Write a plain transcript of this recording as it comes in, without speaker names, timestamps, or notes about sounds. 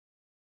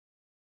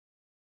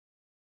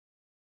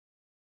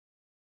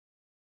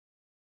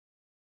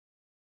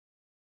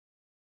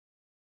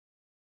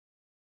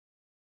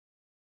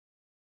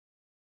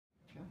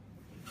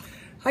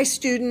Hi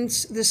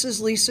students, this is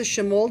Lisa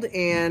Schimmold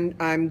and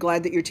I'm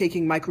glad that you're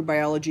taking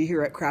microbiology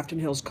here at Crafton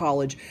Hills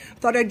College.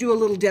 Thought I'd do a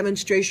little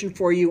demonstration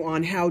for you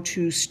on how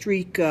to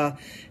streak a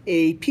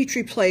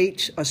Petri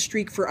plate, a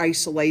streak for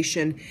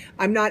isolation.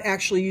 I'm not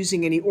actually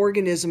using any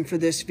organism for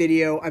this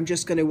video, I'm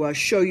just going to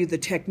show you the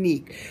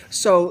technique.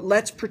 So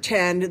let's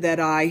pretend that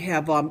I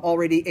have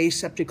already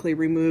aseptically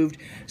removed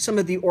some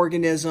of the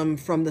organism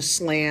from the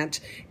slant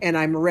and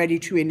I'm ready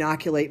to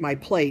inoculate my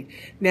plate.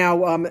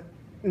 Now,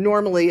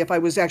 normally, if I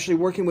was actually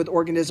working with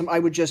organism, I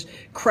would just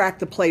crack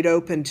the plate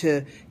open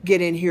to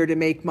get in here to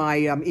make my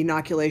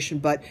inoculation.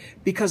 But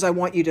because I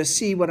want you to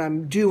see what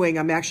I'm doing,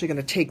 I'm actually going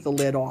to take the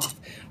lid off.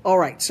 All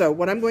right, so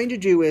what I'm going to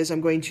do is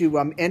I'm going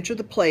to enter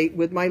the plate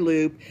with my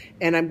loop,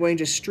 and I'm going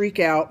to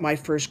streak out my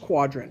first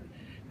quadrant.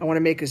 I want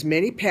to make as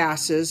many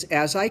passes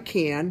as I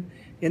can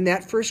in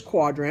that first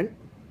quadrant,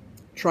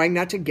 trying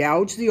not to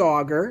gouge the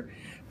auger.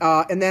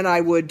 And then I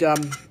would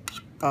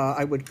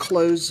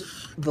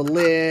close the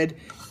lid,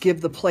 give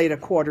the plate a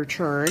quarter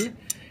turn,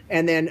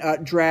 and then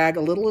drag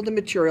a little of the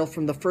material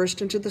from the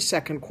first into the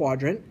second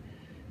quadrant.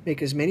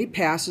 Make as many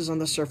passes on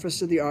the surface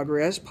of the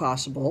auger as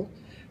possible.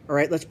 All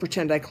right, let's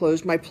pretend I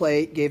closed my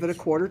plate, gave it a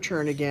quarter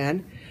turn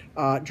again,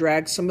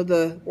 drag some of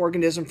the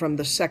organism from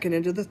the second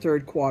into the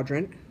third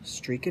quadrant,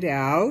 streak it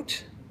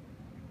out,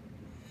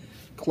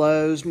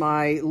 close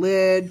my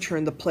lid,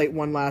 turn the plate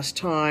one last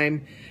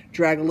time,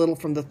 drag a little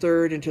from the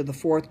third into the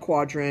fourth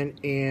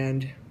quadrant,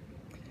 and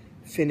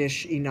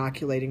finish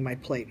inoculating my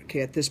plate.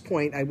 Okay, at this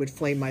point I would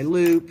flame my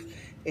loop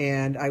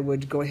and I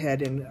would go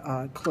ahead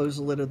and close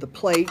the lid of the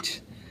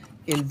plate,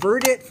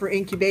 invert it for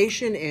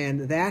incubation,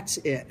 and that's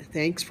it.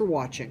 Thanks for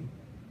watching.